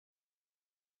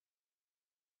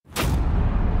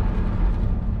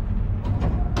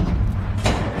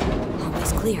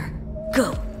clear.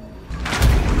 Go!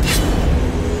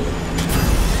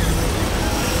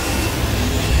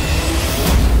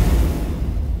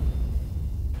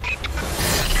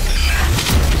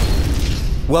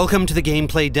 Welcome to the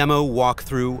gameplay demo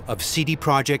walkthrough of CD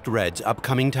Projekt Red's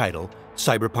upcoming title,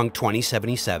 Cyberpunk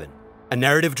 2077. A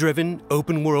narrative-driven,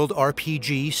 open-world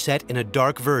RPG set in a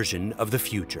dark version of the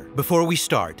future. Before we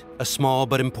start, a small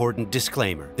but important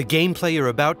disclaimer. The gameplay you're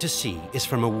about to see is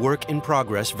from a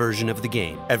work-in-progress version of the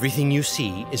game. Everything you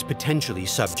see is potentially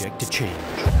subject to change.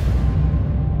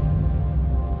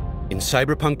 In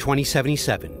Cyberpunk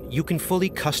 2077, you can fully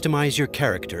customize your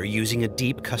character using a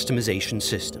deep customization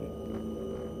system.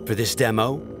 For this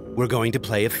demo, we're going to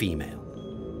play a female.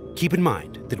 Keep in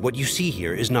mind that what you see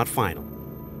here is not final.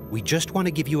 We just want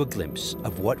to give you a glimpse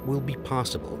of what will be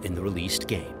possible in the released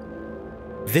game.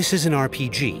 This is an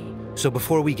RPG, so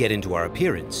before we get into our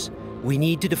appearance, we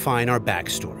need to define our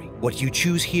backstory. What you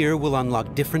choose here will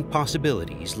unlock different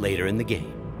possibilities later in the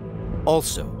game.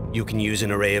 Also, you can use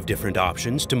an array of different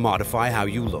options to modify how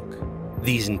you look.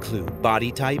 These include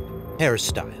body type,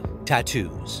 hairstyle,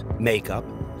 tattoos, makeup,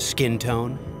 skin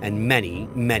tone, and many,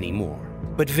 many more.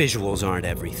 But visuals aren't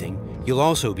everything. You'll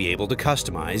also be able to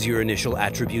customize your initial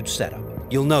attribute setup.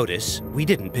 You'll notice we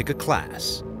didn't pick a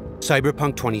class.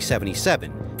 Cyberpunk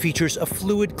 2077 features a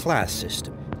fluid class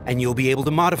system, and you'll be able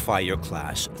to modify your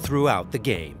class throughout the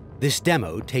game. This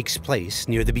demo takes place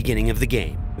near the beginning of the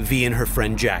game. V and her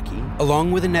friend Jackie,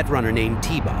 along with a netrunner named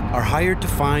Tiba, are hired to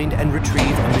find and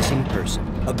retrieve a missing person,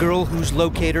 a girl whose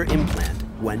locator implant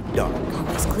went dark.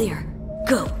 Always clear.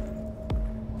 Go!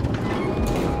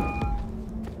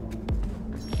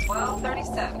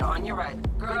 12:37 on your right.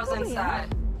 Girls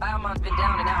inside. Biomon's been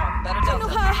down an hour. Better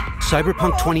delta.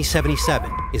 Cyberpunk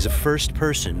 2077 is a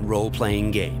first-person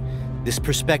role-playing game. This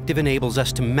perspective enables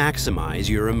us to maximize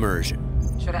your immersion.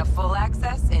 Should have full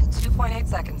access in 2.8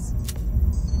 seconds.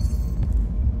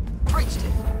 Breached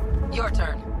it. Your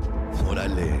turn.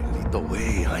 Órale, lead the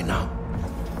way, I know.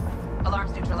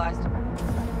 Alarms neutralized.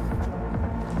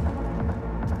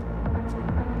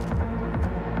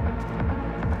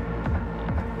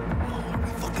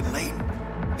 Late.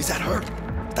 Is that her?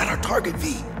 Is that our target,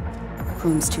 V?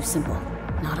 Room's too simple.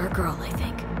 Not our girl, I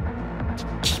think.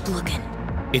 Keep looking.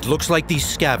 It looks like these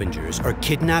scavengers are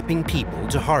kidnapping people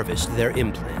to harvest their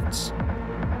implants.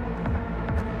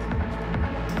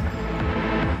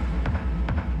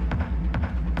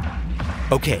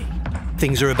 Okay,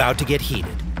 things are about to get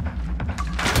heated.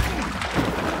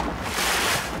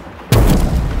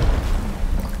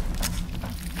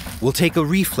 We'll take a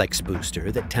reflex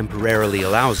booster that temporarily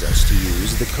allows us to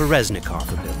use the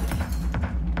Kolesnikov ability.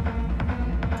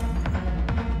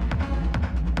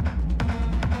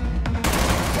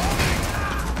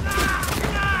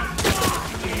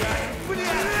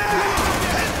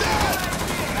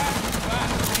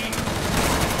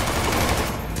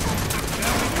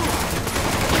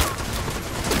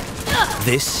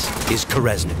 This is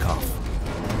Kolesnikov.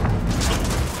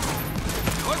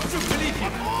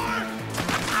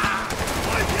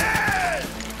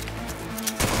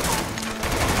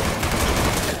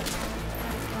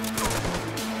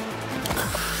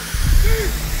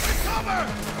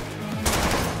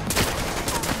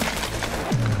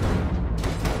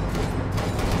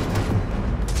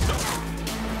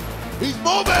 He's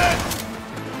moving!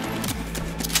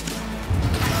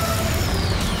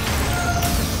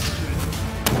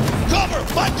 Cover!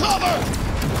 Find cover!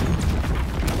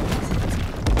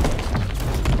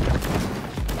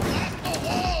 Blast the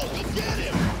wall! You'll get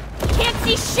him! Can't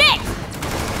see shit!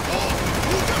 Oh,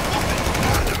 use your fucking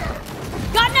ladder!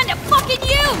 Got none to fucking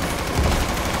use!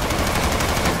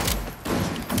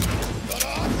 Got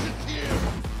options here!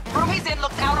 Room he's in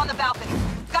looks out on the balcony.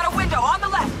 Got a window on the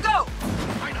left. Go!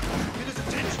 Get his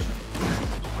attention.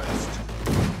 West.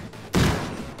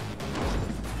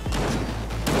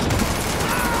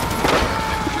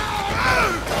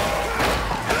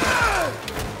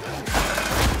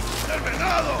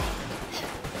 Terminado!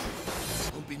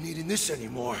 Won't be needing this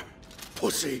anymore,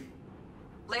 pussy.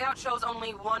 Layout shows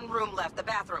only one room left, the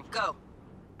bathroom. Go.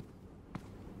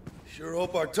 Sure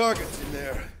hope our target's in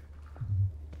there.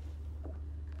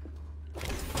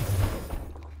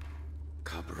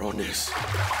 Cabrones.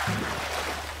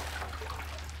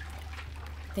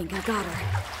 Think I got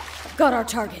her. Got our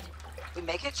target. We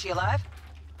make it? She alive?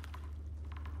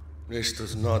 This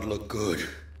does not look good.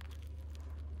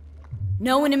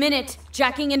 No in a minute.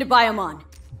 Jacking into Biomon.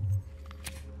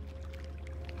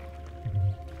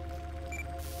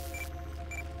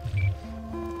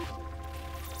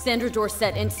 Sandra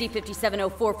Dorset, NC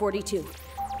 570442.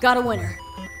 Got a winner.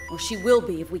 Or she will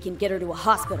be if we can get her to a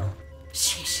hospital.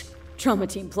 Sheesh. Trauma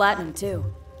Team Platinum, too.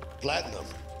 Platinum?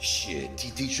 Shit,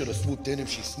 TT should have swooped in if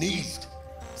she sneezed.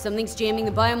 Something's jamming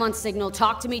the Biomon signal.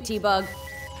 Talk to me, T-Bug.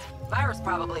 Virus,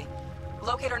 probably.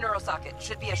 Locate our neurosocket.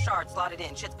 Should be a shard slotted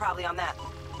in. Shit's probably on that.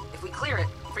 If we clear it,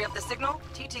 free up the signal,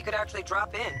 TT could actually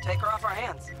drop in, take her off our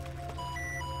hands.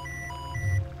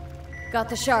 Got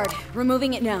the shard.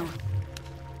 Removing it now.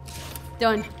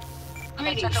 Done.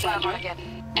 Greetings, Sandra.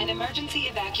 An emergency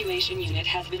evacuation unit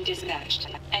has been dispatched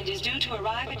and is due to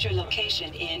arrive at your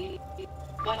location in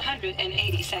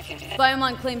 180 seconds.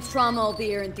 Biomon claims trauma will be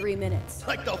here in 3 minutes.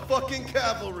 Like the fucking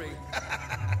cavalry.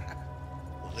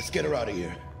 Well, let's get her out of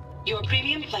here. Your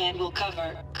premium plan will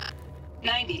cover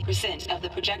 90% of the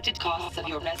projected costs of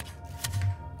your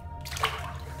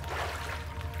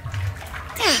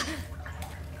Oh,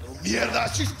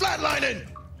 mierda, she's flatlining!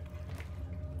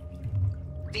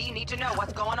 V, need to know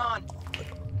what's going on.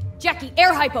 Jackie,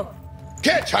 air hypo!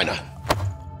 Can't, China!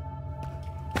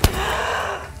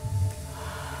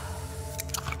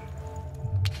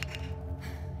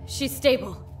 She's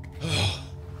stable.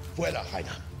 Fuera,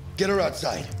 Jaina. Get her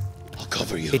outside. I'll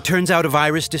cover you. It turns out a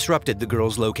virus disrupted the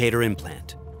girl's locator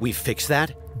implant. We've fixed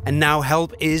that, and now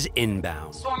help is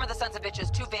inbound. Swarm of the sons of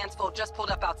bitches, 2 vans full, just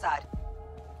pulled up outside.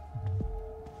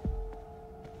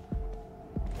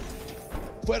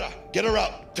 Fuera, get her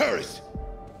out. Terrorists!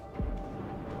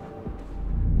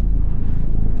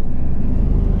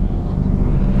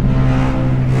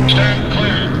 Stand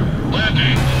clear.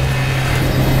 Landing.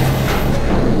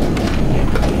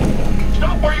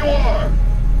 Stop where you are!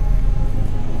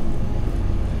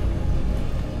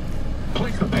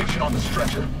 Place the patient on the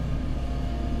stretcher.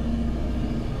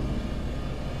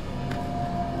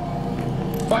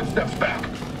 Five steps back.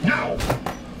 Now!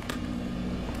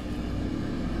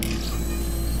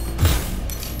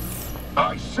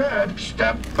 I said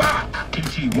step back!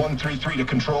 TT-133 to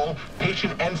control.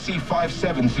 Patient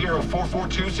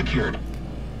NC570442 secured.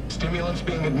 Stimulants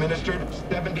being administered,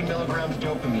 70 milligrams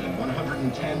dopamine,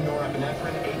 110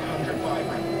 norepinephrine, 800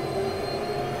 fibrin.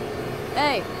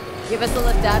 Hey, give us a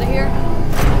lift out of here?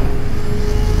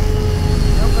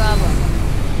 No problem.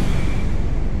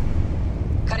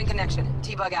 Cutting connection.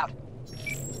 T-Bug out.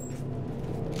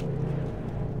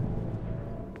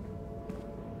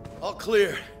 All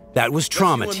clear. That was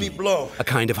Trauma Let's see when Team, me blow. a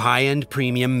kind of high-end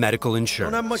premium medical Don't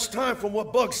insurance. have much time from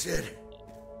what Bug said.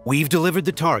 We've delivered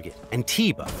the target, and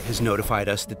T-Bug has notified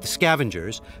us that the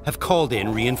scavengers have called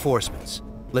in reinforcements.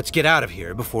 Let's get out of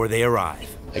here before they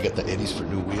arrive. I got the eddies for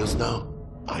new wheels now.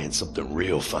 Eyeing something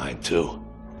real fine, too.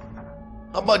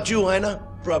 How about you, Jaina?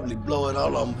 Probably blow it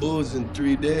all on booze in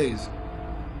 3 days.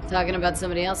 Talking about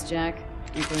somebody else, Jack.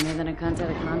 You cleaner than a cunt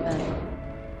out of combat.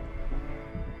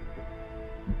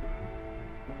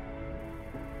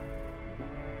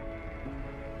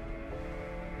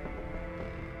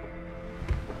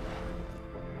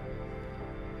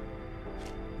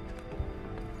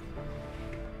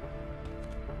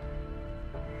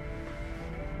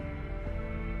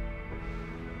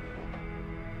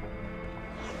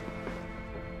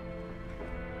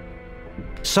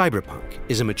 Cyberpunk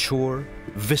is a mature,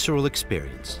 visceral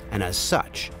experience, and as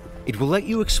such, it will let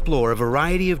you explore a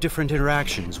variety of different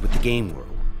interactions with the game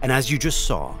world. And as you just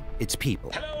saw, its people.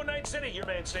 Hello, Night City. Your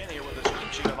man Stan here with a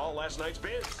cheat sheet on all last night's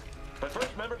bids. But first,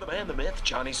 remember the man, the myth,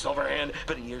 Johnny Silverhand.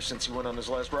 Been a year since he went on his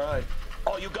last ride.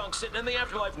 All you gunks sitting in the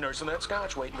afterlife nursing that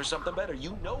scotch, waiting for something better.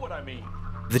 You know what I mean.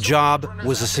 The job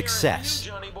was a success,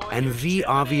 and V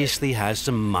obviously has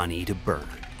some money to burn.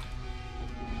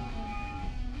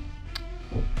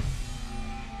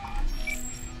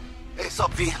 Hey,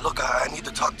 sup, V? Look, I need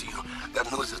to talk to you.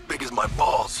 Got news as big as my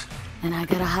balls. And I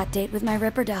got a hot date with my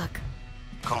Ripper Doc.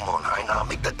 Come on, Jaina,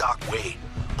 make the doc wait.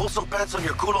 Pull some pants on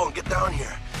your culo and get down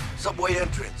here. Subway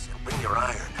entrance, and bring your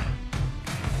iron.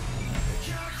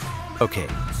 Okay,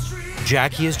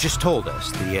 Jackie has just told us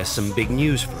that he has some big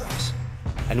news for us,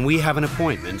 and we have an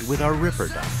appointment with our Ripper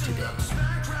Doc today.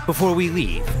 Before we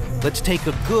leave, let's take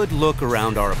a good look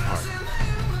around our apartment.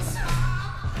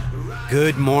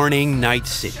 Good morning, Night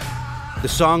City. The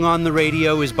song on the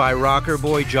radio is by rocker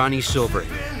boy Johnny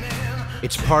Silverhand.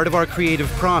 It's part of our creative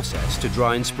process to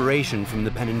draw inspiration from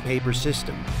the pen and paper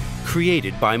system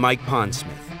created by Mike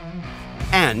Pondsmith,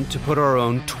 and to put our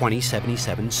own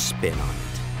 2077 spin on it.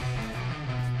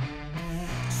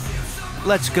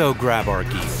 Let's go grab our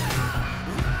gear.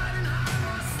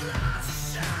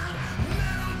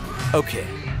 Okay,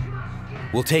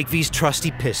 we'll take V's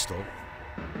trusty pistol,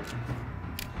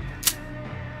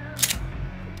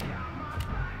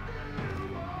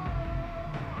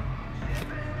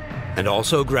 and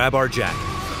also grab our jacket.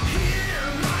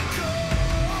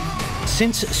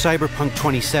 Since Cyberpunk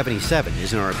 2077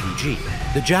 is an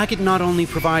RPG, the jacket not only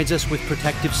provides us with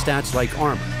protective stats like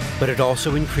armor, but it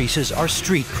also increases our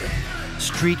street cred.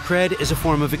 Street cred is a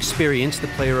form of experience the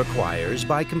player acquires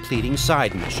by completing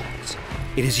side missions.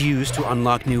 It is used to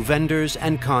unlock new vendors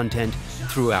and content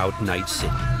throughout Night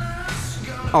City.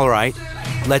 Alright,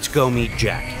 let's go meet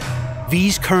Jack.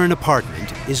 V's current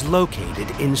apartment is located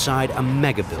inside a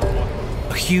mega building,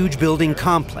 a huge building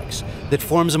complex that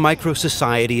forms a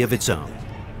micro-society of its own.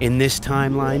 In this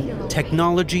timeline,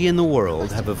 technology and the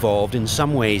world have evolved in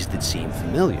some ways that seem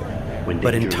familiar,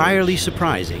 but entirely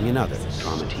surprising in others.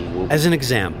 As an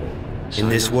example, in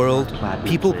this world,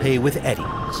 people pay with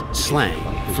eddies, slang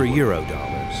for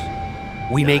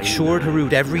Eurodollars. We make sure to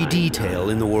root every detail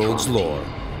in the world's lore,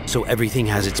 so everything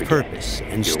has its purpose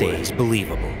and stays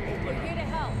believable.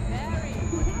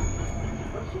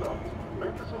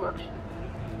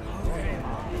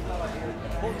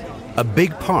 A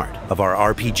big part of our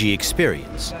RPG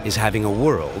experience is having a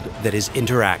world that is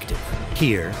interactive.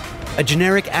 Here, a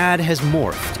generic ad has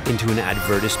morphed into an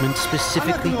advertisement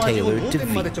specifically tailored to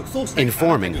V,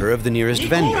 informing her of the nearest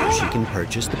vendor she can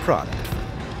purchase the product.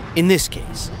 In this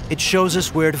case, it shows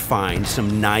us where to find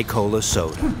some Nicola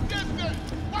soda.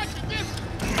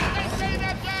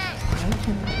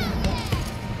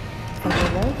 For the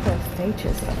very first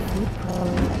stages of food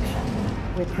production,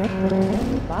 we prefer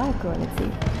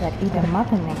bio-quality that even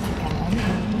Mother Nature can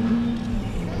enjoy.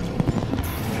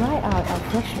 Try out our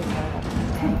freshly developed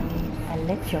tenha and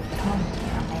let your tongue be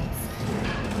amazed.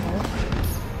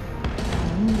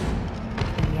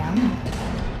 Yum.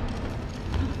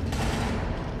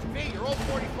 Hey, you're all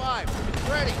 45. It's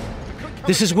ready.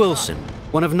 This is Wilson,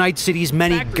 one of Night City's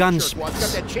many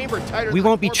gunsmiths. We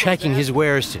won't be checking his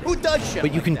wares today,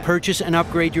 but you can purchase and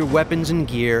upgrade your weapons and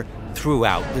gear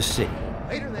throughout the city.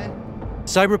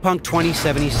 Cyberpunk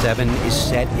 2077 is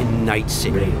set in Night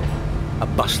City, a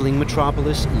bustling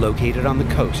metropolis located on the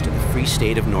coast of the free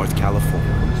state of North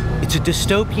California. It's a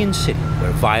dystopian city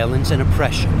where violence and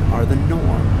oppression are the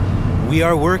norm. We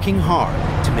are working hard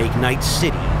to make Night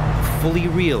City a fully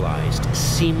realized,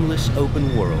 seamless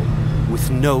open world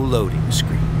with no loading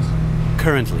screens.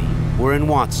 Currently, we're in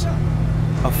Watson,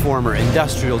 a former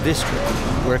industrial district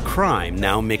where crime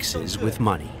now mixes with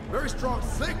money. Very strong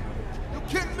signal. You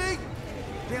kidding me?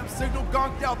 Damn signal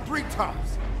gonked out 3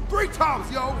 times. 3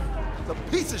 times, yo! It's a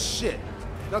piece of shit.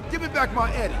 Now give me back my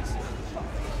eddies.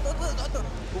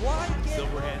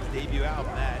 Silverhand's debut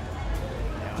album, that.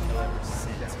 Now he'll ever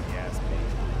since, if you ask me.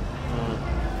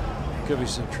 Could be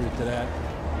some truth to that.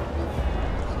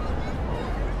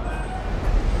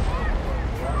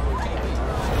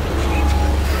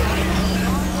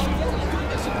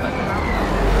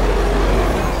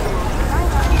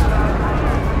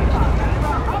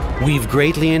 We've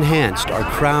greatly enhanced our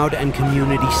crowd and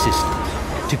community systems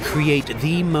to create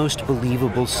the most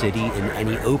believable city in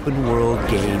any open-world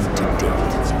game to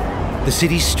date. The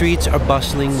city's streets are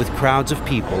bustling with crowds of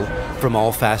people from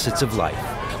all facets of life,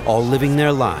 all living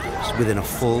their lives within a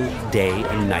full day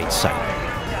and night cycle.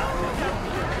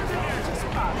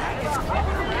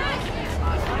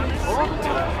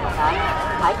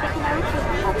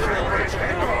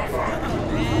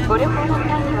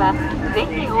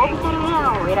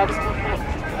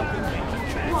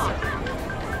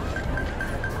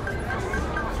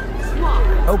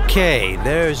 Okay,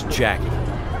 there's Jackie.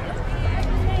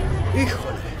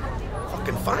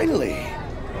 Fucking finally.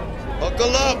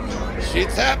 Buckle up.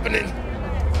 Shit's happening.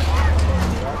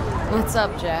 What's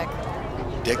up, Jack?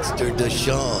 Dexter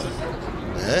Deshawn.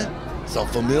 Huh? Sound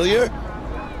familiar?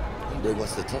 Hombre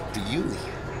wants to talk to you.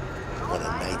 One of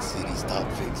Night City's top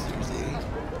fixers, eh?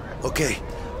 Okay,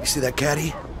 you see that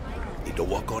caddy? Need to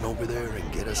walk on over there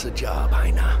and get us a job,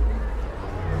 Heina.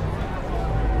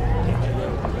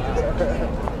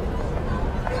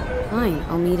 Fine,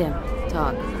 I'll meet him.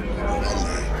 Talk.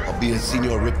 I'll be at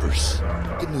Senor Ripper's.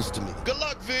 Good news to me. Good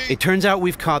luck, V! It turns out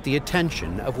we've caught the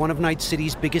attention of one of Night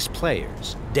City's biggest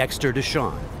players, Dexter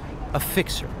Deshawn, a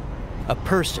fixer, a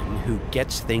person who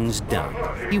gets things done.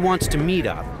 He wants to meet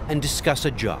up and discuss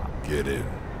a job. Get in.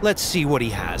 Let's see what he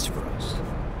has for us.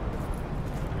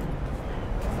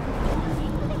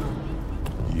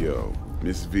 Yo,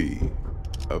 Miss V,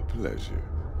 a pleasure.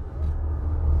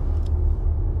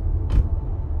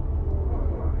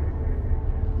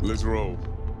 Let's roll.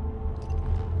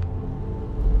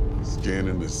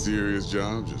 Scanning a serious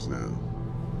job just now.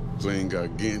 Playing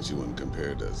gargantuan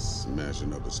compared to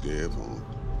smashing up a scab home.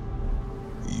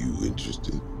 You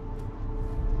interested?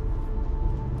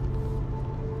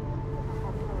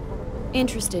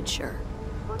 Interested, sure.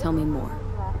 Tell me more.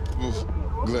 Well,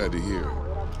 glad to hear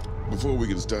it. Before we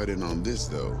get started on this,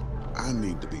 though, I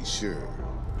need to be sure.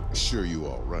 Sure you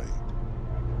all right.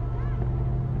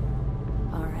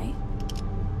 All right.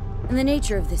 And the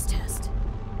nature of this test?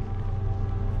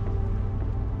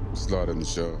 Slot in the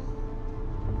show.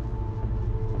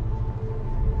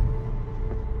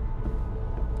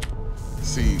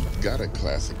 See, got a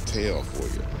classic tale for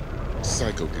you.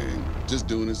 Psycho gang, just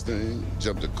doing his thing,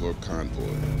 jumped a corp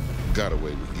convoy, got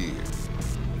away with gear.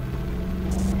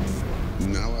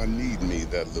 Now I need me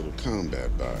that little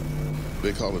combat bot.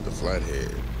 They call it the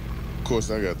Flathead. Of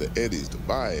course, I got the Eddies to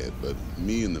buy it, but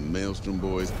me and the Maelstrom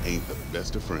boys ain't the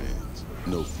best of friends.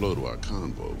 No flow to our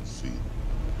convo, see?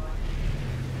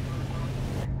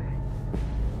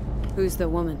 Who's the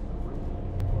woman?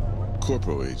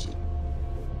 Corporal agent.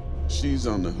 She's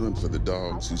on the hunt for the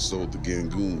dogs who sold the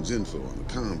Gangoons info on the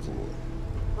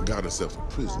convoy. Got herself a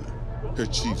prisoner. Her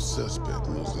chief suspect,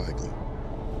 most likely.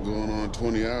 Going on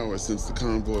 20 hours since the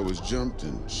convoy was jumped,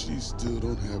 and she still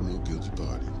don't have no guilty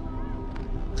party.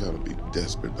 Gotta be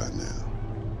desperate by now.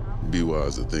 Be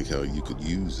wise to think how you could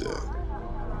use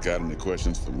that. Got any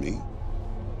questions for me?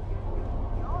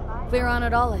 Clear on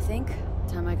it all, I think.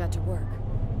 Time I got to work.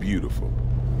 Beautiful.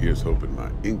 Here's hoping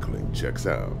my inkling checks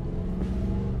out.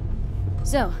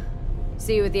 So,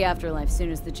 see you at the afterlife soon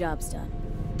as the job's done.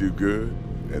 Do good,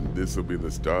 and this'll be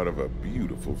the start of a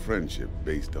beautiful friendship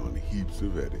based on heaps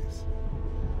of eddies.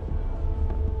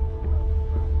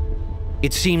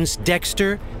 It seems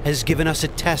Dexter has given us a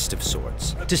test of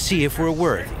sorts to see if we're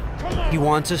worthy. He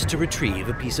wants us to retrieve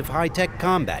a piece of high-tech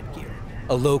combat gear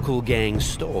a local gang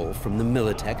stole from the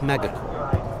Militech megacorp.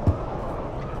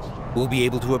 We'll be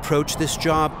able to approach this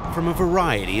job from a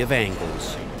variety of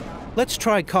angles. Let's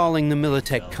try calling the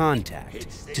Militech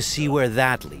contact to see where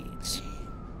that leads.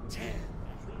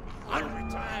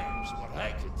 100 times what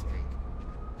I could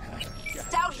take.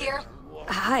 Stout here.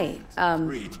 Hi,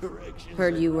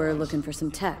 heard you were looking for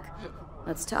some tech.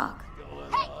 Let's talk.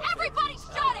 Hey, everybody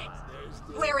shut it!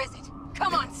 Where is it?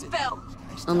 Come on, spill!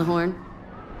 On the horn?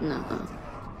 No.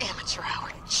 Amateur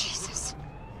hour, Jesus.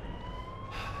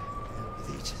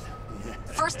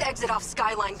 First exit off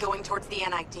Skyline going towards the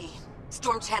NID.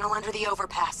 Storm channel under the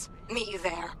overpass. Meet you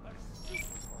there.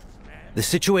 The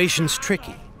situation's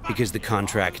tricky because the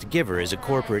contract giver is a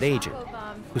corporate agent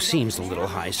who seems a little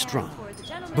high-strung.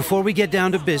 Before we get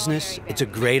down to business, it's a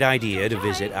great idea to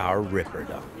visit our Ripper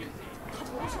Dock.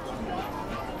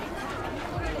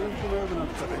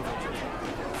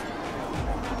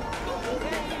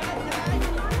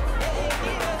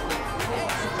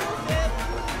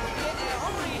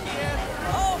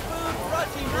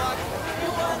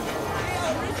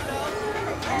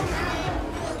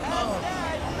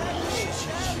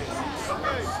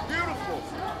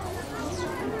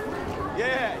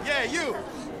 Yeah, you!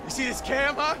 You see this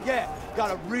cam, huh? Yeah,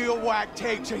 got a real whack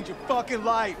tape, change your fucking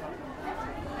life.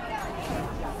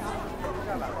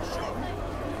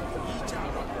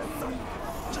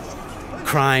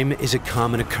 Crime is a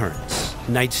common occurrence.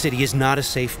 Night City is not a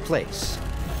safe place.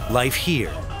 Life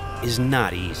here is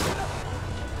not easy.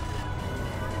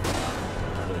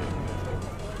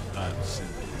 I'm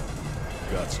Cindy.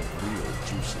 Got some real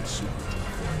juicy soup.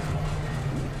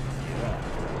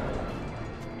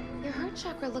 Your heart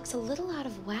chakra looks a little out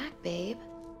of whack, babe.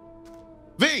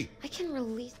 V! I can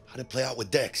release... How'd it play out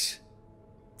with Dex?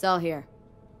 It's all here.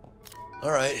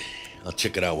 All right, I'll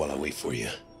check it out while I wait for you.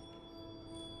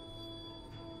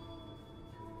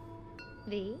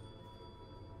 V?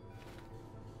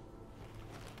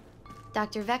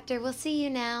 Dr. Vector, we'll see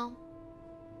you now.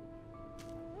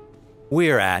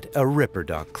 We're at a Ripper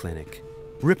Dock clinic.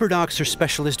 Ripper Docks are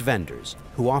specialist vendors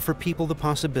who offer people the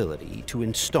possibility to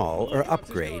install or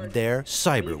upgrade their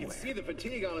cyberware.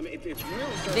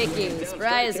 Vicky,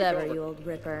 spry as ever, you old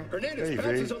Ripper. Hernandez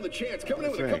bounces on the chance, coming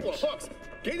in with a couple of hooks.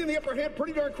 Gaining the upper hand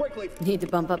pretty darn quickly. Need to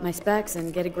bump up my specs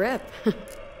and get a grip.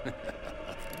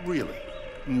 Really?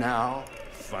 Now?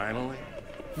 Finally?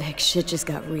 Vic, shit just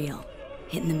got real.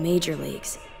 Hitting the major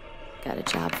leagues. Got a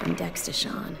job from Dex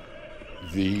Deshawn.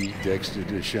 The Dexter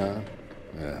Deshawn?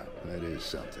 Yeah, that is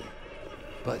something.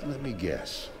 But let me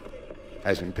guess.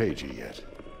 Hasn't paid you yet.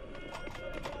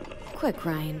 Quit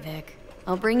crying, Vic.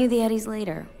 I'll bring you the Eddies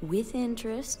later. With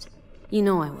interest. You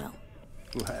know I will.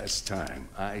 Last time,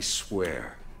 I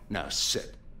swear. Now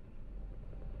sit.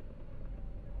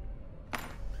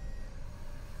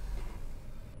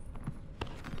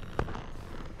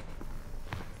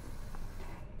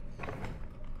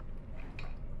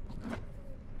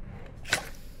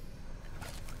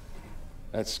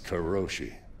 That's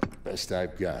Karoshi. Best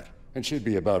I've got. And should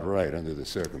be about right under the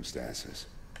circumstances.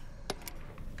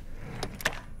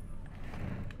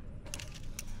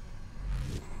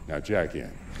 Now jack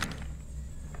in.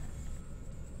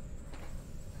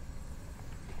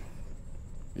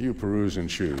 You peruse and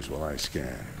choose while I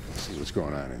scan. Let's see what's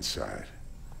going on inside.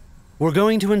 We're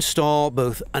going to install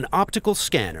both an optical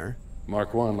scanner...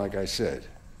 Mark 1, like I said.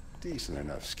 Decent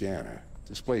enough scanner.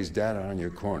 Displays data on your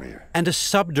cornea. ...and a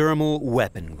subdermal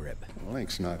weapon grip. The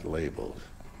link's not labeled.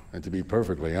 And to be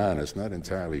perfectly honest, not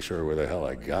entirely sure where the hell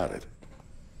I got it.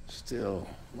 Still,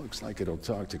 looks like it'll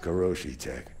talk to Kiroshi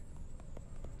Tech.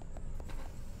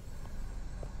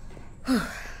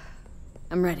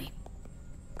 I'm ready.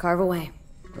 Carve away.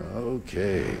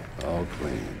 Okay, all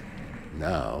clean.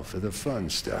 Now for the fun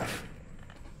stuff.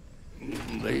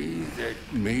 Lay that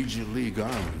Major League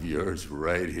arm of yours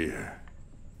right here.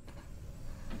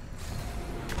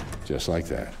 Just like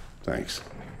that. Thanks.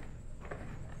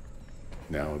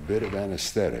 Now a bit of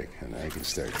anesthetic, and I can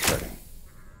start cutting.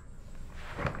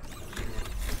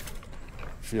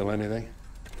 Feel anything?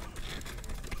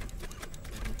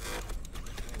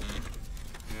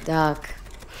 Doc.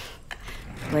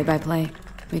 Play-by-play.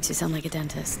 Makes you sound like a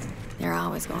dentist. They're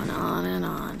always going on and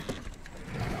on.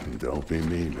 Don't be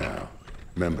me now.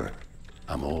 Remember,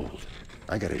 I'm old.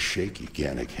 I got a shaky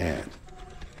Gannic hand.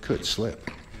 Could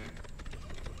slip.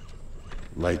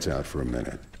 Lights out for a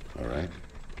minute, all right?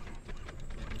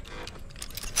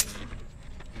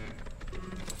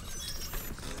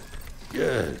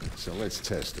 Good. So let's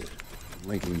test it.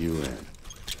 Linking you in.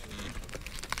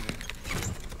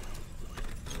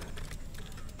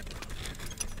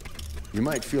 You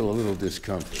might feel a little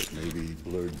discomfort, maybe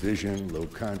blurred vision, low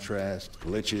contrast,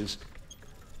 glitches.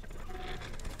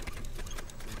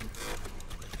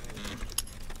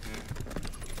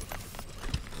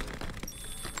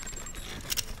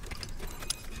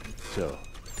 So,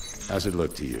 how's it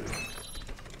look to you?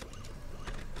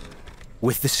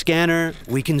 With the scanner,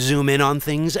 we can zoom in on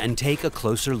things and take a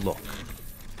closer look.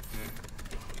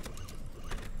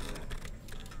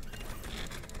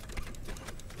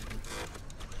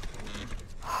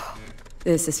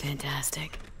 This is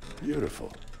fantastic.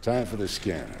 Beautiful. Time for the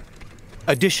scanner.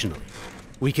 Additionally,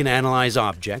 we can analyze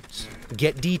objects,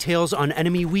 get details on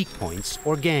enemy weak points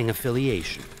or gang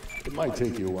affiliation. It might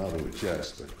take you a while to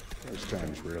adjust, but first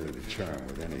time's rarely the charm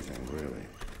with anything, really.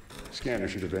 Scanner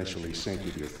should eventually sync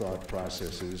with your thought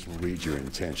processes and read your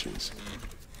intentions.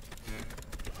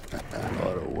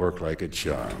 Ought to work like a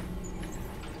charm.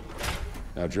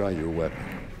 Now draw your weapon.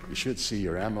 You should see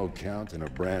your ammo count in a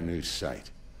brand new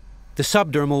sight. The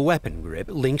subdermal weapon grip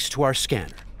links to our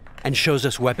scanner and shows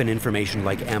us weapon information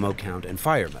like ammo count and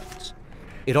fire modes.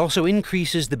 It also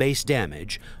increases the base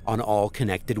damage on all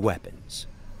connected weapons.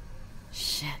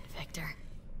 Shit, Victor.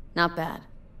 Not bad.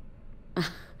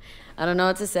 I don't know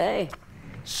what to say.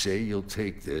 Say you'll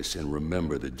take this and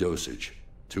remember the dosage.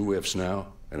 2 whiffs now,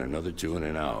 and another 2 in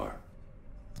an hour.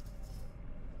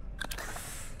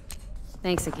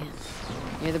 Thanks again.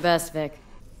 You're the best, Vic.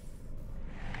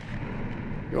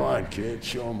 Go on, kid.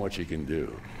 Show them what you can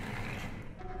do.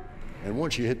 And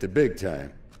once you hit the big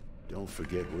time, don't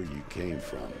forget where you came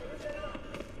from.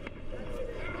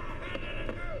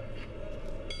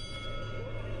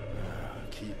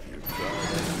 Keep your guard,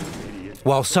 idiot.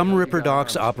 While some Ripper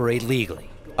docs operate legally,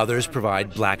 others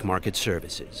provide black market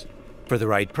services. For the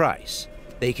right price,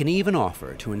 they can even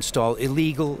offer to install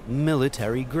illegal,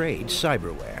 military-grade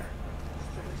cyberware.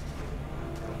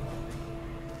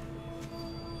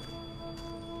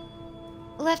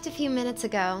 Left a few minutes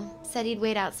ago. Said he'd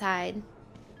wait outside.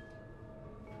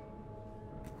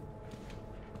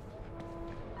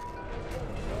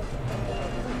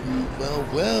 Well,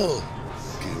 well.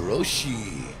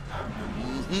 Kiroshi.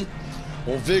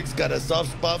 Well, Vic's got a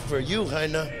soft spot for you,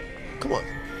 Heina. Come on.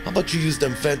 How about you use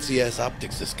them fancy-ass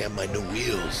optics to scan my new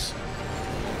wheels?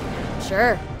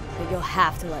 Sure, but you'll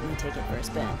have to let me take it for a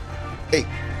spin. Hey,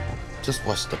 just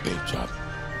watch the paint job.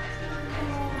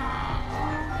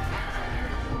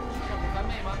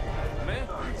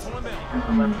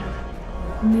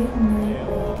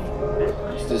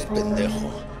 Who's this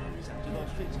pendejo?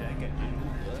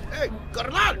 Hey,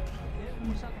 carnal!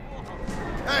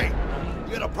 Hey,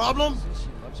 you got a problem?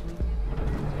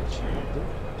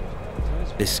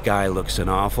 This guy looks an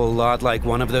awful lot like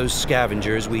one of those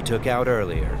scavengers we took out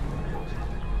earlier.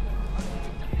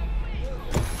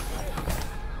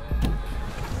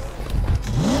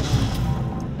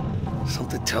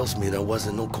 Something tells me that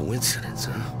wasn't no coincidence,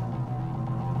 huh?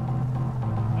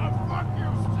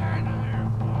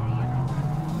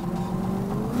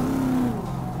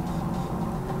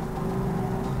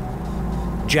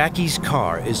 Jackie's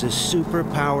car is a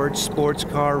super-powered sports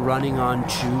car running on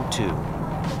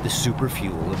Chew-2, the super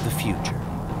fuel of the future.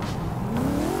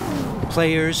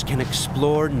 Players can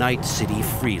explore Night City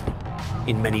freely,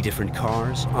 in many different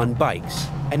cars, on bikes,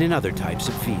 and in other types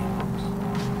of vehicles.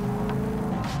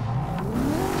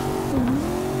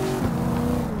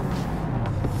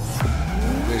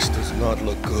 not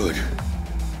look good.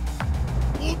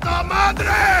 Puta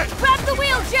madre! Grab the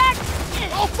wheel, Jack!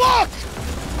 Oh, fuck!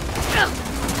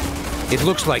 It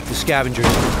looks like the scavengers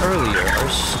from earlier are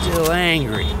still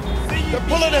angry. They're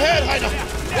pulling ahead,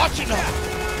 Heiner. Watch it now.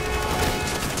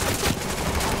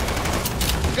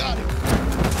 Got it.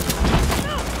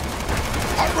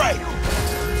 All right.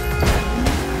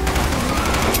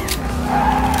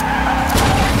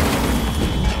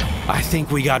 I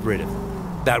think we got rid of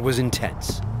it. That was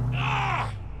intense.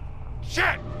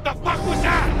 Shit! The fuck was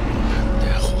that?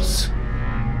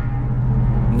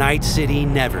 Night City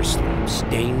never sleeps.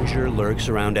 Danger lurks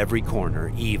around every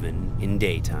corner, even in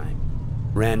daytime.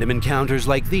 Random encounters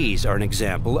like these are an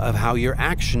example of how your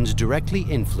actions directly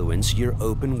influence your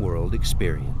open world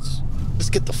experience. Let's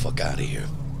get the fuck out of here.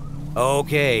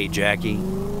 Okay, Jackie.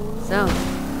 So,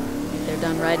 they're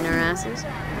done riding our asses?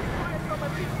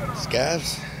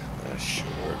 Scavs?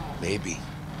 Sure, maybe.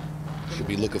 Should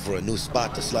be looking for a new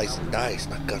spot to slice and dice,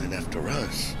 not gunning after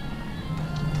us.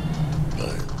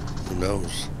 But who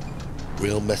knows?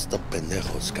 Real messed up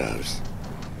pendejos, Scavs.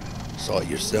 Saw it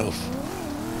yourself.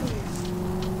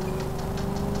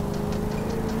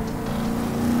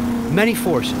 Many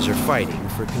forces are fighting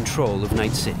for control of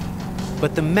Night City,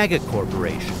 but the mega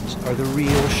corporations are the real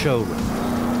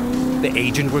showrunner. The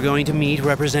agent we're going to meet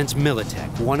represents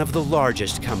Militech, one of the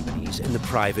largest companies in the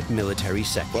private military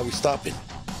sector. Why are we stopping?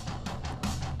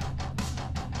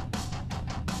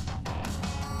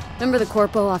 Remember the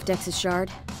corpo off Dex's shard?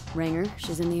 Ranger,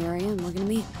 she's in the area and looking to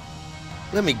meet.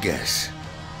 Let me guess.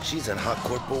 She's in hot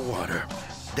corpo water.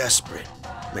 Desperate.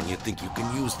 Then you think you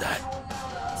can use that?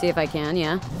 See if I can,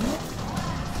 yeah.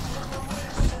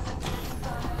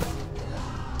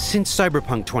 Since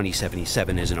Cyberpunk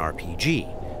 2077 is an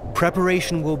RPG,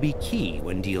 preparation will be key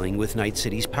when dealing with Night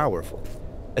City's powerful,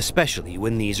 especially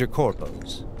when these are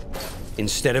corpos.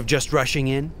 Instead of just rushing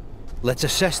in, let's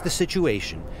assess the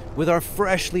situation with our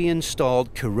freshly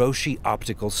installed Kiroshi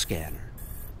optical scanner.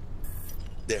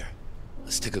 There.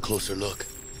 Let's take a closer look.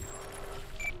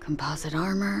 Composite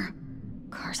armor.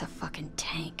 Car's a fucking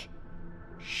tank.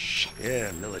 Shit.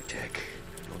 Yeah, Militech.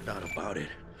 No doubt about it.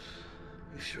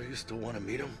 You sure you still want to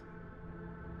meet him?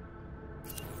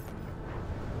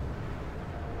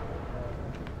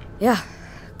 Yeah,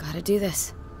 gotta do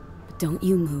this. But don't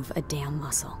you move a damn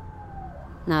muscle.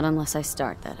 Not unless I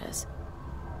start, that is.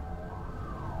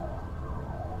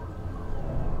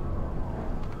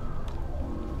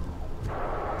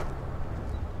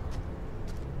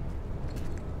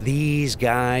 These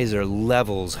guys are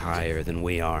levels higher than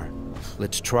we are.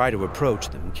 Let's try to approach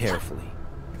them carefully.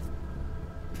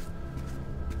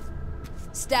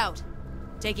 Stout,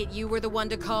 take it you were the one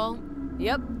to call?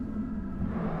 Yep.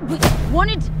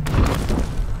 Wanted...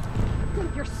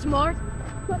 Think you're smart?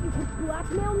 Thought you could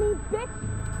blackmail me,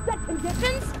 bitch? Set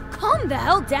conditions? Calm the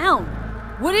hell down!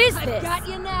 What is this? I've got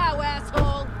you now,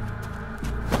 asshole!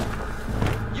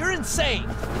 You're insane!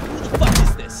 Who the fuck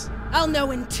is this? I'll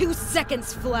know in 2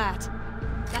 seconds flat.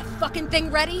 That fucking thing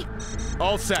ready?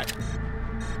 All set.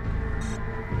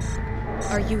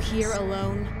 Are you here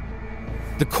alone?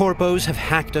 The corpos have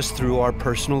hacked us through our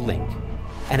personal link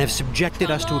and have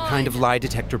subjected us to a kind of lie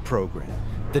detector program.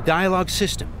 The dialogue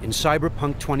system in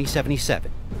Cyberpunk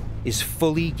 2077 is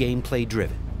fully gameplay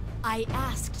driven. I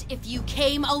asked if you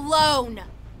came alone!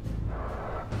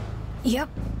 Yep,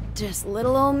 just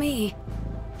little old me.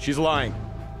 She's lying.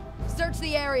 Search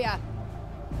the area.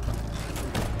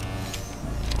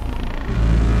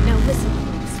 Now listen,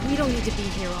 please. We don't need to be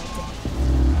here all day.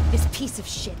 This piece of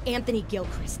shit, Anthony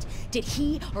Gilchrist, did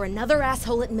he or another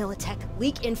asshole at Militech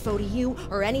leak info to you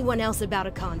or anyone else about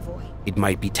a convoy? It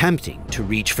might be tempting to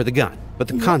reach for the gun, but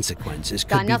the consequences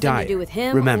could be nothing dire. to do with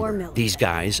him or Remember, Militech. these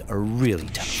guys are really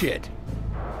tough. Shit.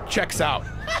 Checks out.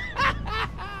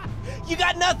 You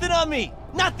got nothing on me!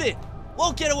 Nothing!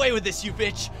 Won't get away with this, you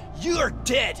bitch! You're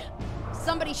dead!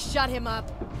 Somebody shut him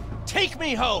up. Take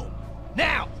me home!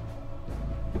 Now!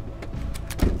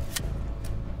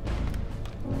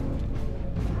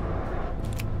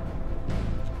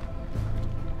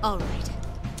 All right.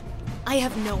 I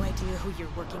have no idea who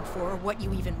you're working for or what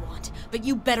you even want, but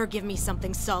you better give me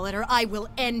something solid or I will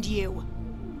end you.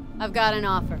 I've got an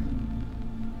offer.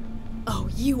 Oh,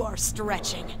 you are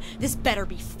stretching. This better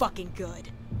be fucking good.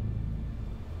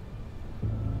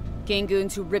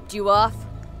 Gangoons who ripped you off?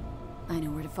 I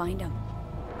know where to find them.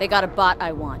 They got a bot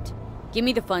I want. Give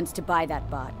me the funds to buy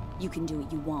that bot. You can do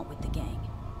what you want with the gang.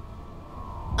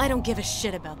 I don't give a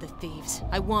shit about the thieves.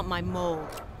 I want my mole.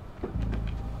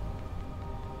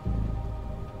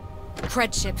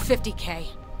 Cred chip, 50K.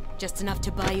 Just enough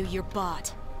to buy you your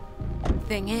bot.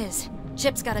 Thing is,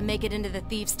 chip's gotta make it into the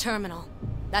thieves' terminal.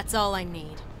 That's all I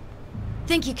need.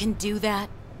 think you can do that?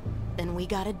 Then we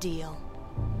got a deal.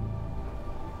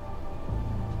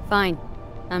 Fine.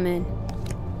 I'm in.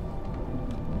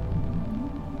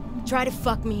 Try to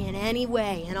fuck me in any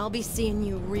way, and I'll be seeing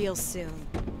you real soon.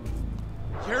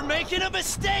 You're making a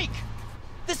mistake!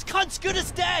 This cunt's good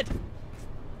as dead!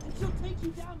 And she'll take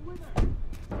you down with her.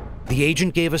 The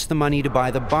agent gave us the money to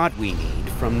buy the bot we need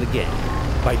from the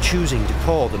gang. By choosing to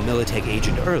call the Militech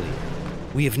agent earlier,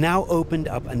 we have now opened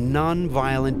up a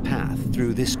non-violent path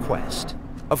through this quest.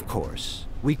 Of course,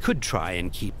 we could try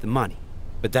and keep the money,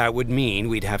 but that would mean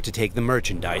we'd have to take the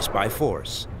merchandise by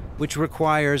force, which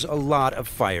requires a lot of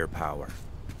firepower.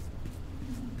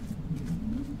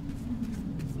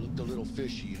 Looked a little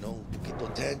fishy, you know, a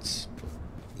poquito tense.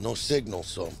 No signal,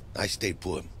 so I stayed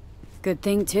put. Good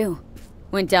thing, too.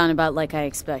 Went down about like I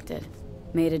expected.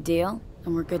 Made a deal,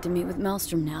 and we're good to meet with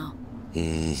Maelstrom now.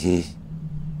 Mm-hmm.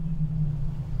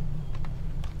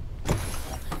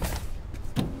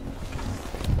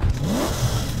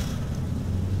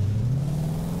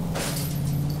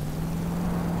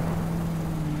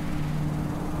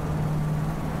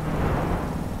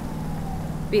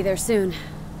 Be there soon.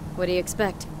 What do you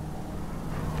expect?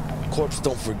 Corps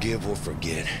don't forgive or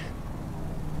forget.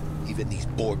 Even these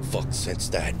Borg fucks sense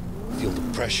that. Feel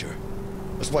the pressure.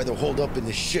 That's why they're holed up in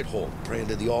this shithole, praying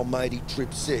to the almighty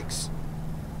Trip 6.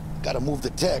 Gotta move the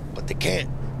tech, but they can't.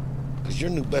 Cause your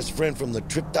new best friend from the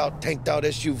tripped out, tanked out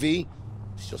SUV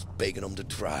is just begging them to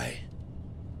try.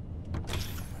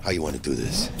 How you want to do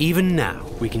this? Even now,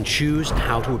 we can choose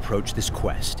how to approach this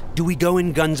quest. Do we go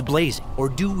in guns blazing, or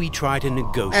do we try to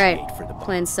negotiate for the bomb?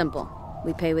 Plan's simple.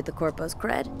 We pay with the Corpo's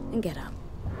cred and get out.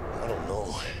 I don't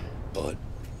know, but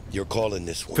you're calling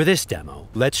this one. For this demo,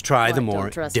 let's try What, the more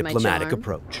don't trust my diplomatic charm?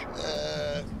 approach.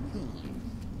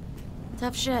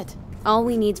 Tough shit. All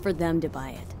we need's for them to buy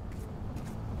it.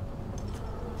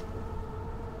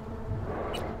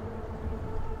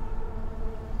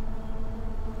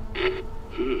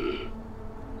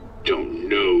 Don't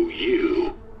know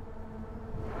you.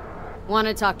 Want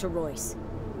to talk to Royce.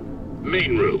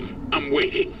 Main room. I'm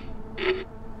waiting.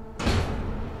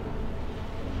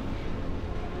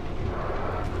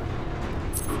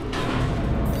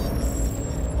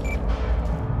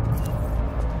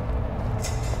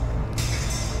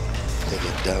 They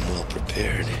look damn well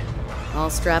prepared.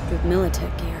 All strapped with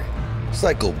Militech gear.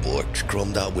 Psycho Borgs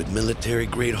chromed out with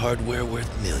military-grade hardware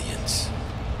worth millions.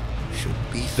 Should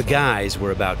be The guys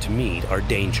we're about to meet are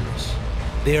dangerous.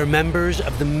 They are members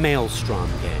of the Maelstrom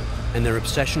gang, and their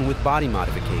obsession with body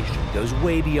modification goes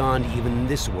way beyond even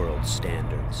this world's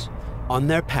standards. On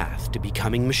their path to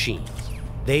becoming machines,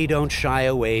 they don't shy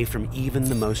away from even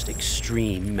the most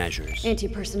extreme measures.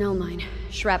 Anti-personnel mine.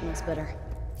 Shrapnel splitter.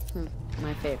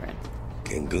 My favorite.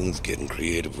 Gangoon's getting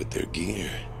creative with their gear.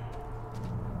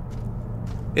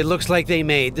 It looks like they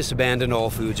made this abandoned All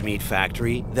Foods meat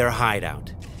factory their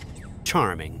hideout.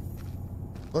 Charming.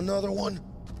 Another one?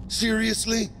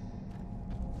 Seriously?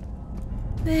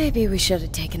 Maybe we should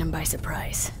have taken him by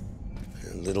surprise.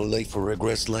 A little late for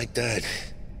regrets like that.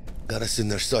 Got us in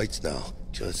their sights now.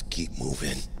 Just keep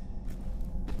moving.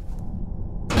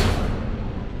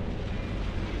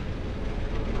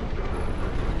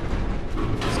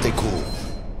 Stay cool.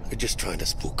 They're just trying to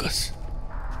spook us.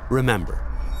 Remember,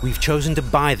 we've chosen to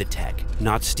buy the tech,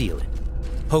 not steal it.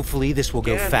 Hopefully this will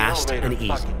go fast and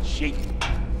easy.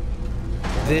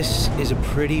 This is a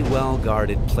pretty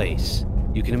well-guarded place.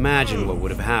 You can imagine what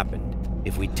would have happened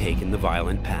if we'd taken the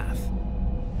violent path.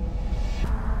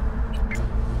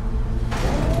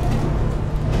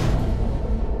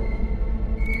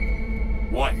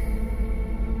 What?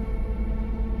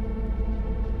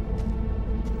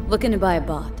 Looking to buy a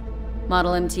bot.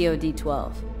 Model MTO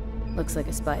D12. Looks like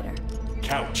a spider.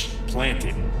 Couch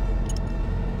planted.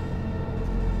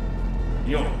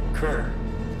 Yo, Kurt,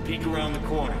 peek around the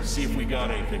corner, see if we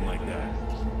got anything like that.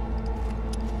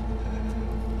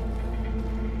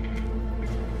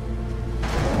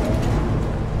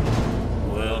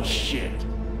 Well, shit.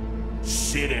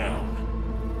 Sit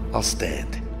down. I'll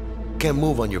stand. Can't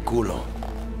move on your culo.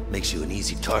 Makes you an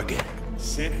easy target.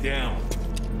 Sit down.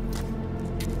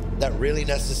 That really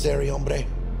necessary, hombre?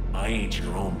 I ain't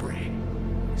your hombre.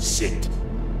 Sit.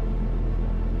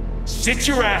 Sit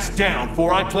your ass down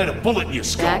before I plant a bullet in your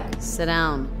skull. Jack, sit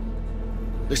down.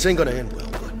 This ain't gonna end well,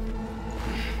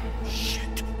 but...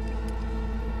 Shit.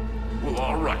 Well,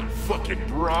 alright, fucking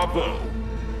bravo.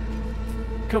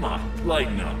 Come on,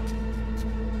 lighten up.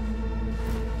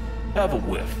 Have a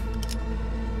whiff.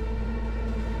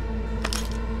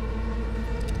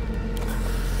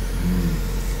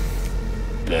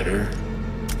 Better.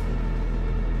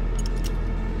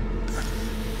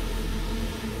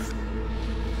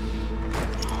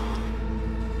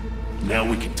 Now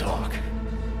we can talk.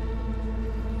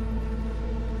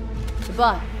 The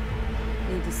bot.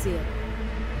 Need to see it.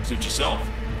 Suit yourself.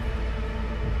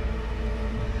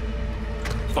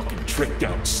 Fucking tricked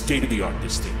out, state-of-the-art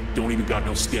this thing. Don't even got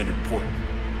no standard port.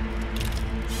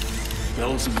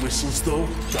 Bells and whistles though,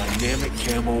 dynamic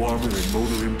camo armor and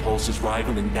motor impulses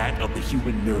rivaling that of the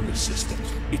human nervous system.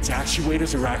 Its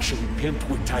actuators are actually pimped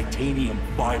with titanium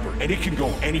fiber, and it can go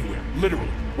anywhere, literally.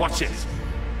 Watch this.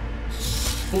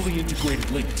 Fully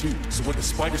integrated link too, so when the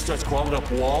spider starts crawling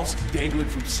up walls, dangling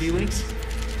from ceilings,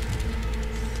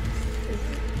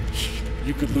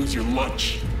 you could lose your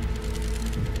lunch.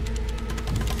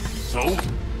 So,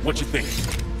 what you think?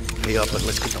 Pay up and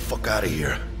let's get the fuck out of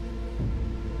here.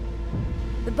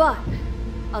 The bot.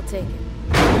 I'll take it.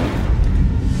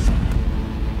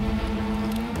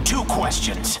 2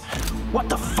 questions. What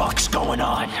the fuck's going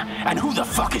on? And who the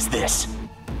fuck is this?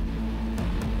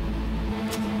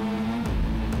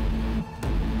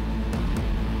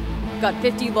 Got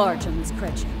 50 large on this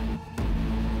cred ship.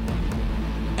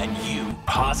 And you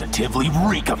positively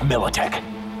reek of Militech.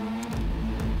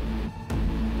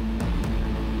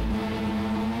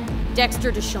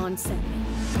 Dexter Deshawn sent me.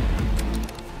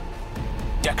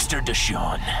 Dexter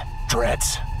Deshawn.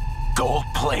 Dreads. Gold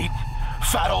plate.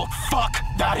 Fat old fuck.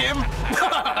 That him?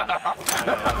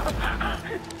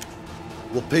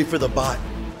 We'll pay for the bot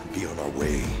and be on our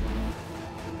way.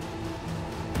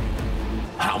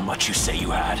 How much you say you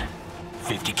had?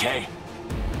 50K?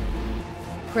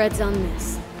 Cred's on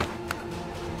this.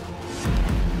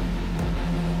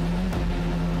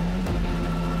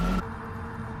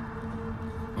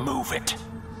 Move it.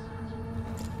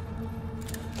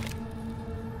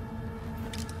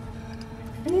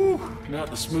 Woo,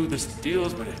 not the smoothest of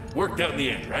deals, but it worked out in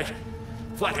the end, right?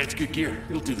 Flathead's good gear.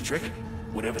 It'll do the trick.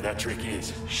 Whatever that trick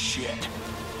is. Shit.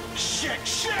 Shit,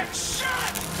 shit, shit!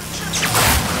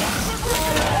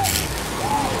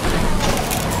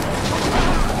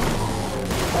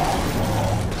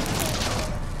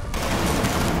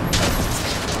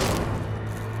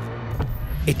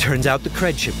 It turns out the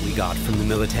cred chip we got from the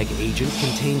Militech agent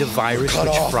contained a virus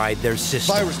which fried their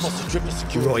systems. Virus must have tripped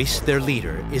security. Royce, their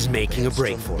leader, is making a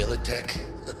break for it. Militech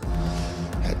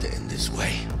had to end this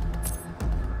way.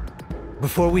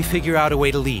 Before we figure out a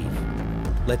way to leave,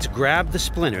 let's grab the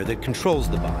splinter that controls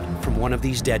the bot from one of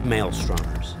these dead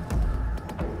maelstromers.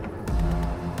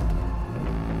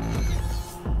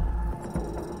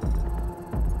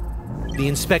 The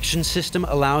inspection system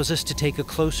allows us to take a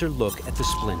closer look at the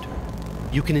splinter.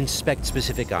 You can inspect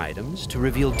specific items to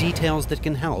reveal details that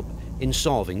can help in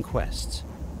solving quests.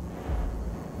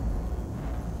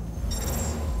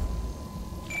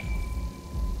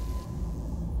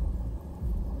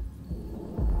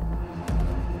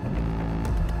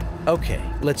 Okay,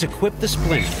 let's equip the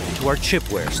splinter into our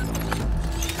chipware slot.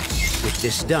 With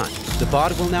this done, the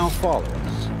bot will now follow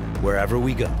us wherever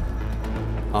we go.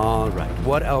 All right,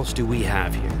 what else do we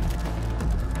have here?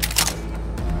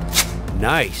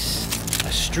 Nice!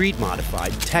 A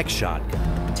street-modified tech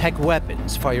shotgun. Tech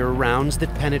weapons fire rounds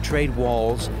that penetrate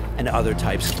walls and other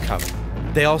types of cover.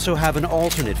 They also have an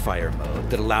alternate fire mode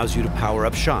that allows you to power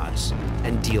up shots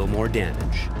and deal more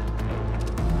damage.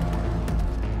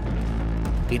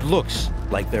 It looks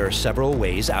like there are several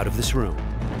ways out of this room,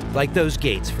 like those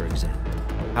gates, for example.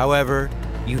 However,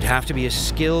 you'd have to be a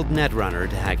skilled netrunner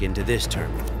to hack into this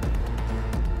terminal.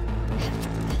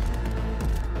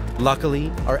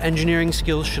 Luckily, our engineering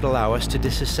skills should allow us to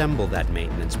disassemble that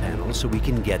maintenance panel so we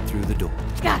can get through the door.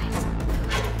 Got it.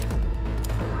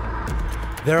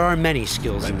 There are many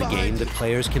skills in the game that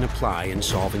players can apply in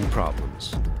solving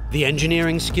problems. The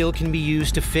engineering skill can be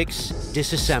used to fix,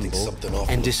 disassemble,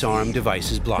 and disarm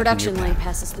devices blocking Production your line path.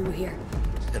 passes through here.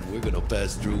 And we're gonna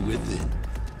pass through with it.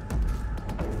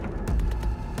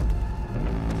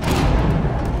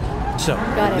 So,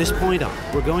 from this point on,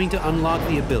 we're going to unlock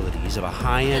the abilities of a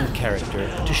high-end character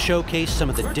to showcase some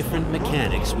of the different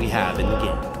mechanics we have in the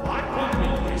game.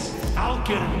 I'll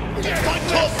get him.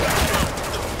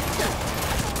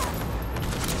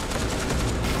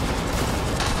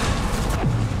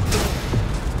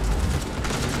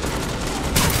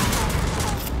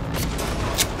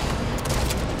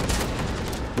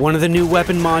 One of the new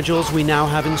weapon modules we now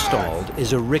have installed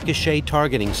is a ricochet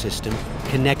targeting system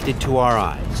connected to our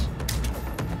eyes.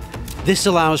 This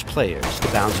allows players to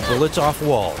bounce bullets off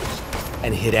walls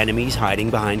and hit enemies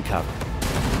hiding behind cover.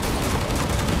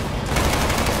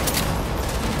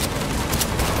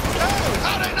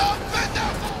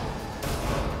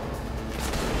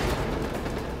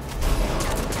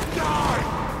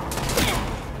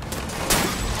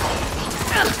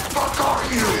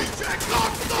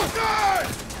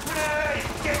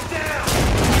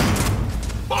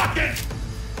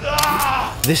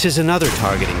 This is another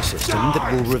targeting system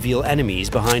that will reveal enemies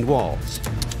behind walls.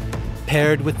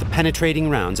 Paired with the penetrating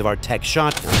rounds of our tech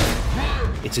shotgun,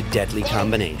 it's a deadly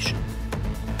combination.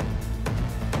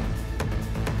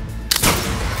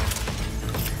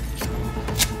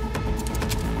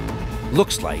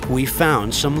 Looks like we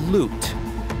found some loot.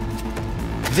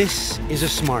 This is a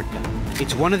smart gun.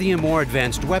 It's one of the more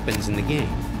advanced weapons in the game,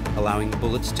 allowing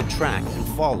bullets to track and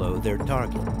follow their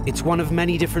target. It's one of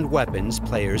many different weapons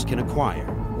players can acquire.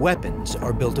 Weapons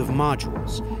are built of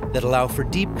modules that allow for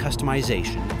deep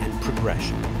customization and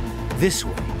progression. This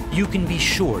way, you can be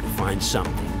sure to find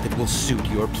something that will suit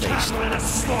your playstyle.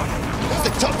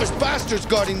 There's the toughest bastards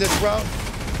guarding this route.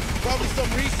 Probably some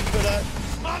reason for that.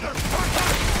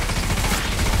 Motherfucker!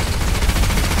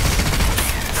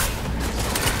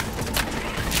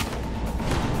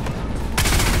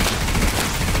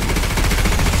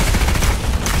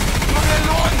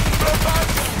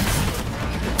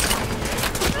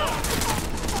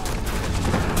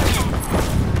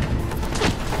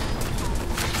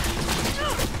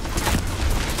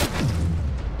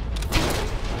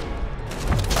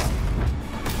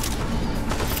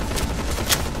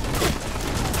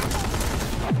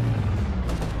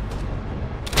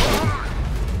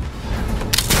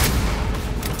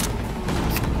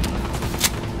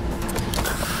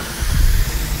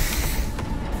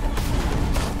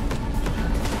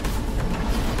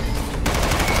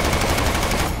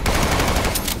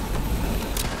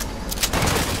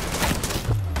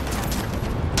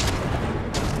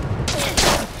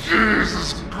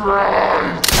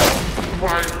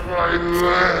 My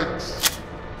legs!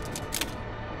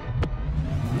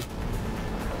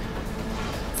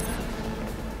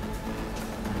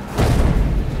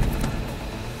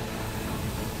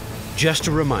 Just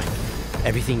a reminder,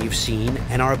 everything you've seen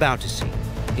and are about to see,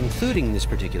 including this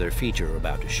particular feature we're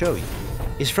about to show you,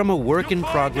 is from a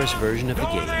work-in-progress version of the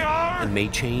game and may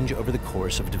change over the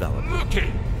course of development.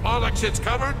 Okay, all exits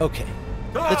covered? Okay,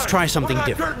 let's try something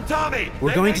different.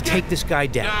 We're going to take this guy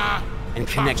down and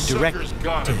connect directly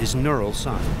to his neural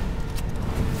side.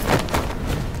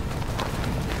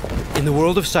 In the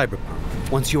world of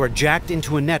Cyberpunk, once you are jacked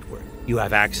into a network, you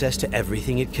have access to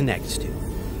everything it connects to.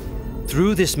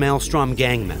 Through this Maelstrom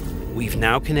gang member, we've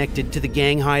now connected to the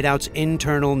gang hideout's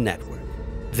internal network.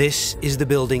 This is the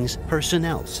building's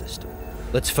personnel system.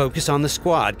 Let's focus on the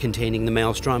squad containing the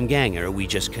Maelstrom ganger we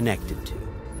just connected to.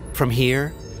 From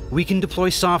here, we can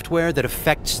deploy software that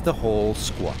affects the whole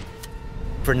squad.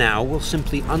 For now, we'll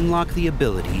simply unlock the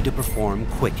ability to perform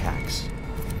quick hacks.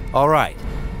 All right,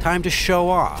 time to show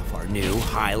off our new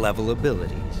high-level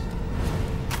abilities.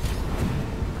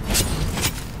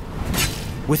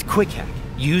 With Quick Hack,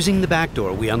 using the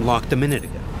backdoor we unlocked a minute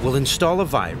ago, we'll install a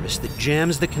virus that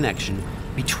jams the connection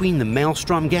between the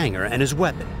Maelstrom ganger and his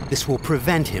weapon. This will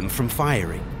prevent him from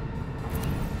firing.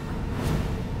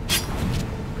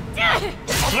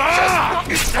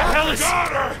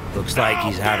 Looks like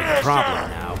he's having a problem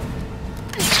now.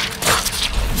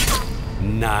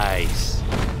 Nice.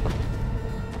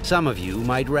 Some of you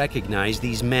might recognize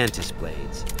these mantis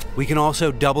blades. We can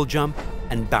also double jump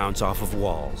and bounce off of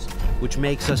walls, which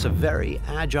makes us a very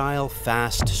agile,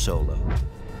 fast solo.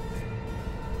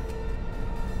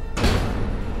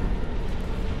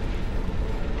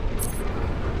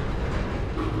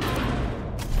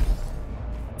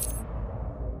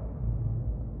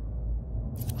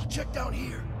 I'll check down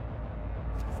here.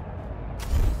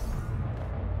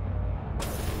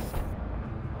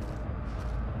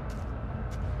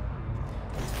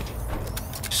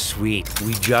 Sweet,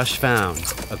 we just found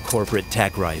a corporate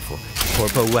tech rifle.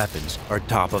 Corpo weapons are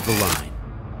top of the line.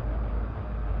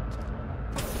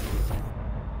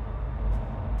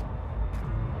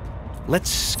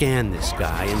 Let's scan this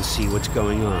guy and see what's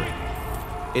going on.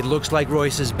 It looks like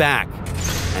Royce is back,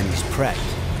 and he's prepped.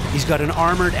 He's got an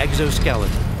armored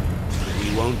exoskeleton.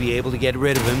 We won't be able to get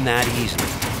rid of him that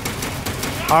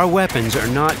easily. Our weapons are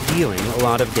not dealing a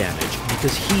lot of damage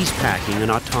because he's packing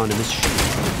an autonomous shield.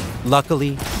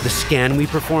 Luckily, the scan we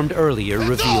performed earlier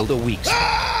revealed a weak spot.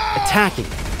 Attacking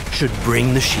it should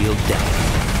bring the shield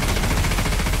down.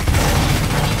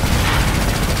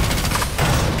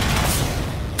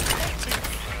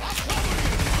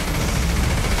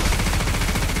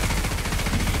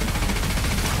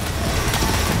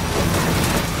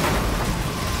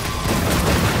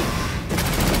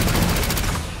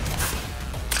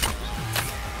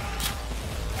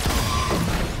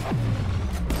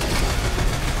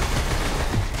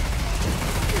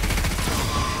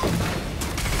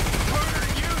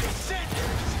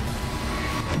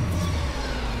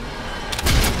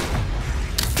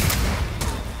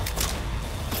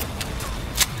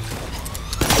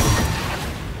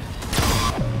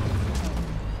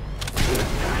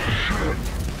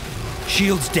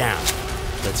 Shields down.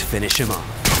 Let's finish him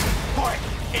off. Boy,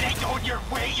 it ain't going your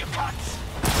way, you cunts.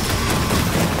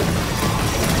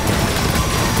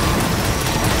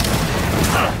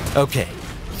 Okay,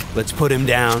 let's put him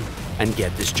down and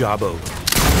get this job over.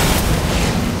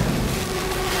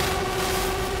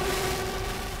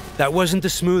 That wasn't the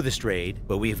smoothest raid,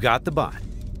 but we've got the bot,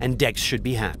 and Dex should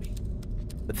be happy.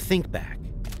 But think back.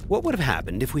 What would have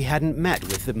happened if we hadn't met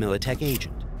with the Militech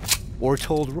agent? Or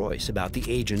told Royce about the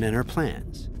agent and her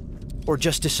plans? Or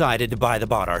just decided to buy the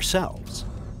bot ourselves?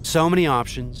 So many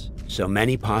options, so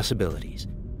many possibilities,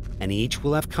 and each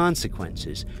will have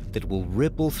consequences that will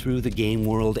ripple through the game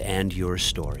world and your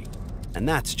story. And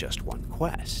that's just one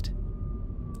quest.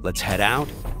 Let's head out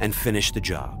and finish the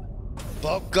job.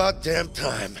 About goddamn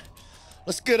time.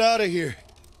 Let's get out of here.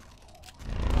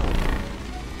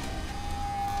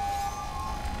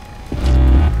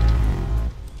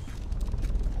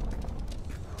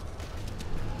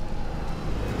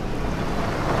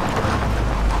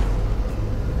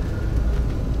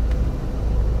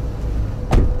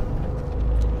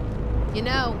 You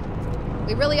know,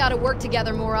 we really ought to work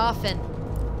together more often.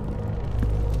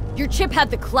 Your chip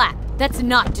had the clap. That's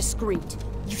not discreet.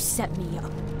 You set me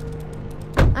up.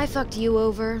 I fucked you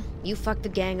over, you fucked the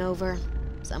gang over.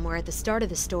 Somewhere at the start of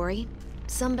the story,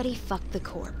 somebody fucked the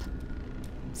Corp.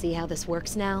 See how this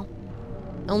works now?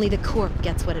 Only the Corp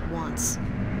gets what it wants.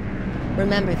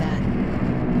 Remember that.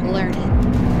 Learn it.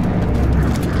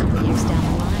 Years down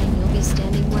the line, you'll be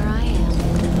standing where I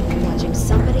am, watching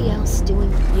somebody else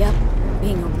doing... Yep,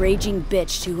 being a raging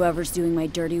bitch to whoever's doing my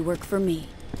dirty work for me.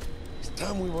 It's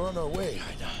time we were on our way,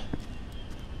 Ida.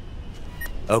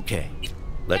 Okay,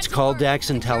 let's call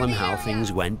Dex and tell him how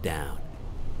things went down.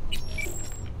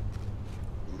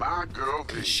 My girl,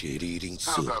 shit-eating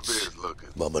how's our suits. bed looking?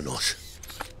 Vámonos.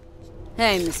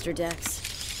 Hey, Mr.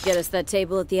 Dex. Get us that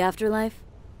table at the afterlife?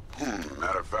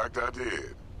 Matter of fact, I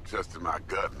did. Just in my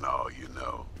gut and all, you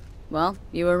know. Well,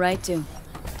 you were right to.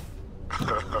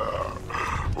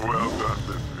 Well done,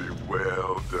 Miss V.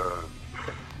 Well done.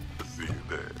 See you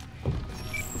there.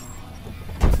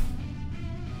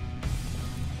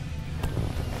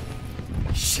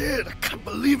 Shit, I can't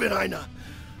believe it, Ina.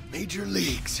 Major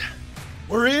leagues.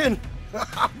 We're in.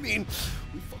 I mean,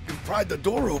 we fucking pried the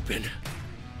door open.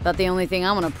 But the only thing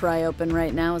I want to pry open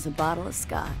right now is a bottle of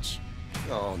scotch.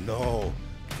 Oh, no.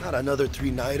 Not another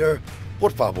three-nighter.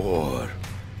 Por favor.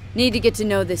 Need to get to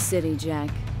know this city, Jack.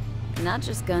 Not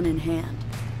just gun in hand.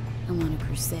 I want a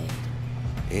crusade.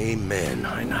 Amen,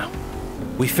 Ina.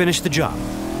 We finished the job,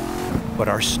 but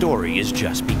our story is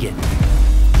just beginning.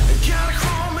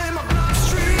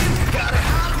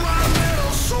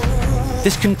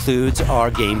 This concludes our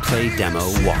gameplay demo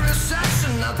walk.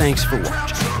 Thanks for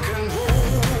watching.